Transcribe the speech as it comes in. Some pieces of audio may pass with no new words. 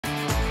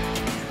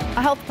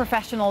Health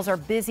professionals are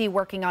busy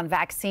working on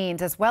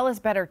vaccines as well as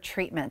better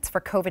treatments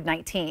for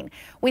COVID-19.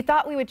 We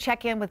thought we would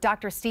check in with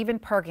Dr. Stephen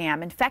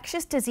Pergam,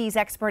 infectious disease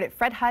expert at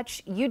Fred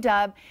Hutch,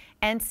 UW,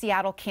 and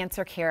Seattle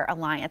Cancer Care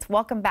Alliance.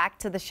 Welcome back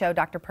to the show,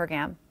 Dr.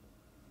 Pergam.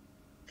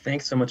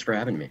 Thanks so much for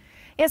having me.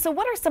 Yeah, so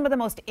what are some of the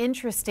most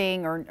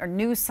interesting or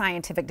new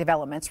scientific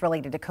developments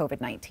related to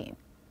COVID-19?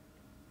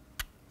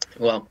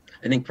 Well,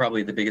 I think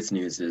probably the biggest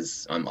news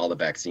is all the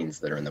vaccines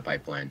that are in the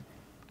pipeline.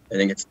 I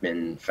think it's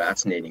been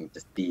fascinating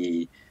to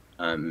see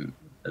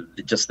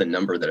just the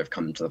number that have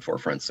come to the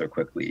forefront so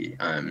quickly.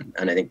 And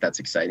I think that's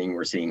exciting.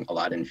 We're seeing a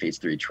lot in phase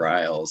 3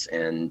 trials,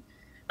 and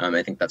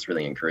I think that's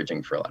really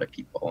encouraging for a lot of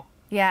people.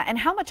 Yeah, and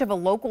how much of a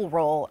local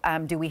role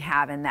do we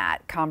have in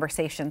that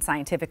conversation,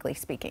 scientifically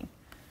speaking?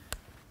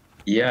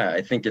 Yeah,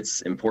 I think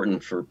it's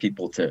important for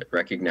people to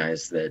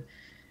recognize that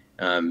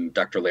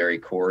Dr. Larry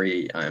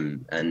Corey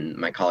and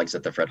my colleagues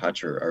at the Fred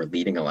Hutch are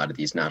leading a lot of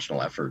these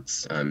national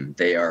efforts.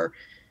 They are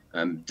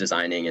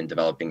designing and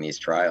developing these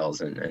trials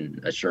and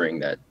assuring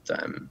that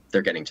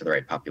they're getting to the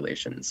right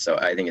populations. So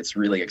I think it's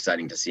really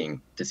exciting to see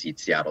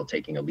Seattle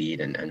taking a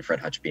lead and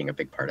Fred Hutch being a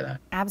big part of that.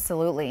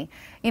 Absolutely.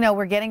 You know,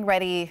 we're getting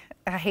ready,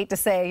 I hate to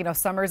say, you know,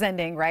 summer's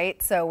ending, right?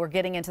 So we're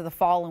getting into the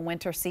fall and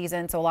winter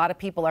season. So a lot of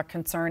people are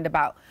concerned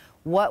about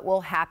what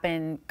will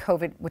happen to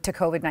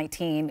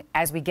COVID-19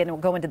 as we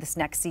go into this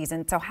next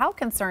season. So how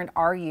concerned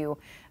are you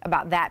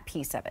about that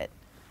piece of it?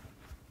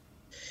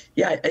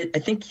 Yeah, I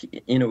think,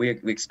 you know, we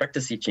expect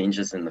to see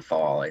changes in the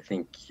fall. I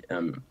think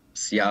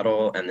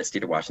Seattle and the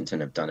state of Washington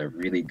have done a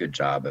really good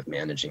job of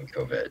managing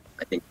COVID.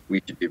 I think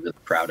we should be really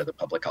proud of the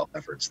public health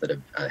efforts that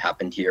have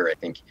happened here. I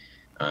think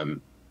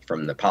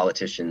from the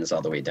politicians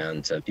all the way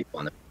down to people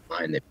on the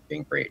line, they've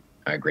been doing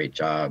a great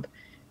job.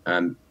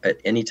 At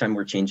any time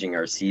we're changing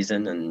our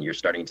season and you're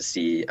starting to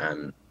see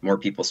more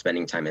people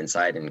spending time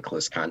inside in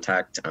close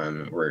contact,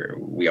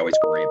 we always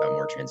worry about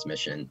more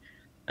transmission.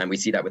 And we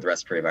see that with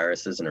respiratory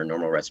viruses in our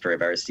normal respiratory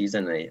virus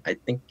season. I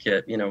think,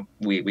 you know,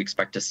 we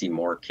expect to see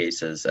more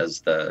cases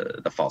as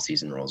the fall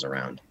season rolls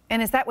around.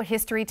 And is that what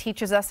history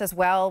teaches us as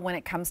well when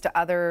it comes to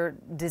other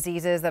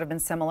diseases that have been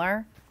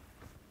similar?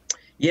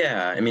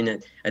 Yeah, I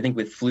mean, I think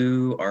with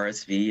flu,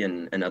 RSV,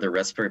 and other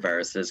respiratory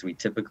viruses, we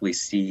typically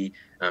see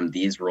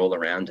these roll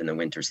around in the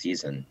winter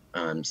season.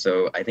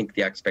 So I think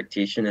the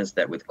expectation is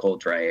that with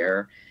cold, dry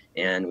air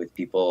and with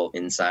people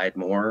inside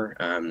more,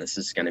 this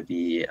is going to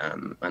be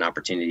an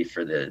opportunity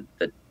for the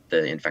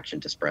infection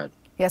to spread.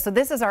 Yeah, so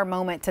this is our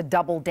moment to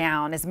double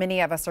down. As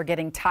many of us are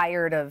getting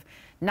tired of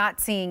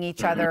not seeing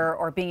each other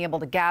or being able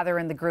to gather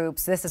in the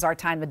groups, this is our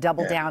time to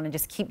double down and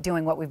just keep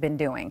doing what we've been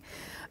doing.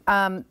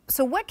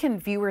 So what can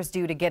viewers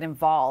do to get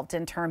involved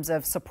in terms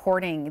of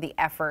supporting the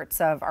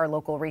efforts of our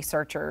local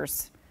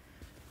researchers?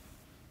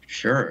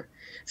 Sure.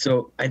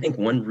 So I think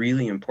one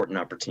really important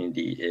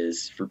opportunity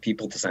is for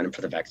people to sign up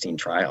for the vaccine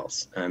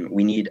trials.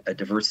 We need a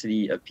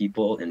diversity of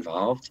people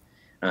involved.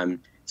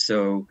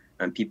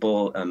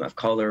 People of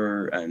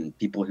color,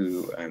 people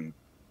who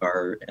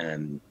are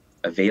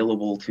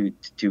available to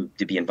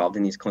be involved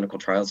in these clinical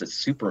trials. It's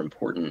super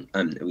important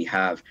that we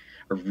have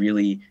a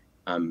really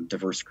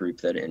diverse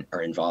group that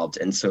are involved.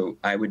 And so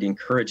I would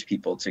encourage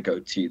people to go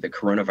to the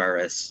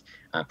coronavirus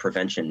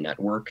prevention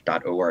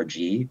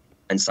network.org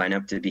and sign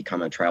up to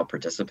become a trial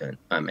participant.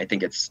 I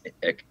think it's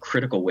a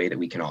critical way that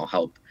we can all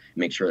help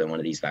make sure that one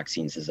of these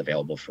vaccines is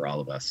available for all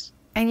of us.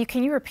 And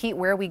can you repeat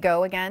where we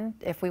go again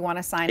if we want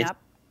to sign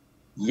up?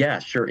 Yeah,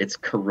 sure. It's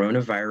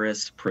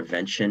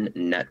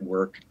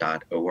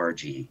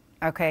coronaviruspreventionnetwork.org.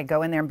 Okay,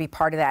 go in there and be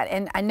part of that.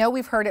 And I know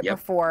we've heard it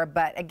before,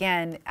 but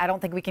again, I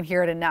don't think we can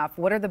hear it enough.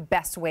 What are the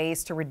best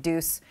ways to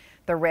reduce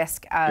the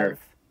risk of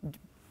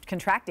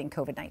contracting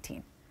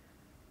COVID-19?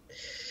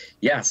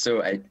 Yeah,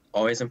 so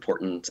always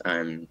important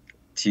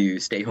to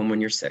stay home when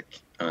you're sick.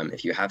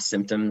 If you have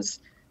symptoms,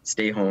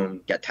 stay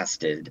home, get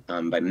tested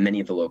by many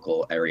of the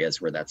local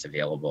areas where that's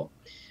available.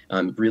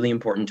 Really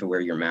important to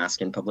wear your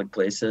mask in public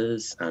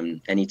places.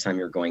 Anytime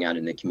you're going out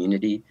in the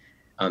community,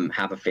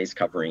 have a face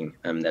covering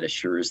that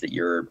assures that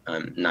you're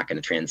not going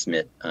to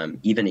transmit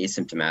even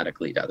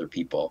asymptomatically to other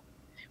people.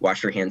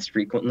 Wash your hands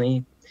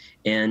frequently.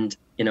 And,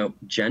 you know,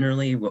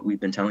 generally what we've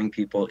been telling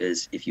people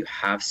is if you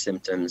have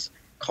symptoms,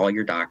 call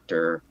your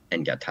doctor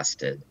and get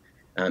tested.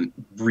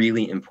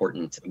 Really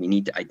important. We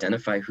need to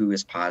identify who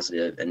is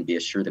positive and be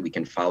assured that we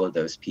can follow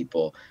those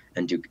people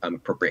and do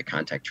appropriate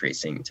contact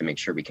tracing to make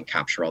sure we can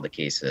capture all the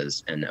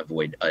cases and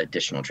avoid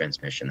additional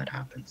transmission that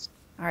happens.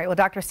 All right. Well,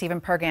 Dr.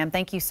 Stephen Pergam,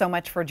 thank you so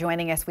much for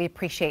joining us. We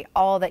appreciate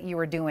all that you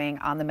are doing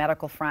on the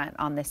medical front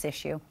on this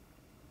issue.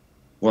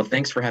 Well,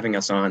 thanks for having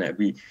us on.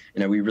 We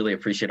really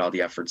appreciate all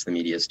the efforts the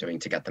media is doing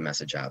to get the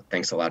message out.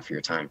 Thanks a lot for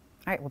your time.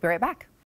 All right. We'll be right back.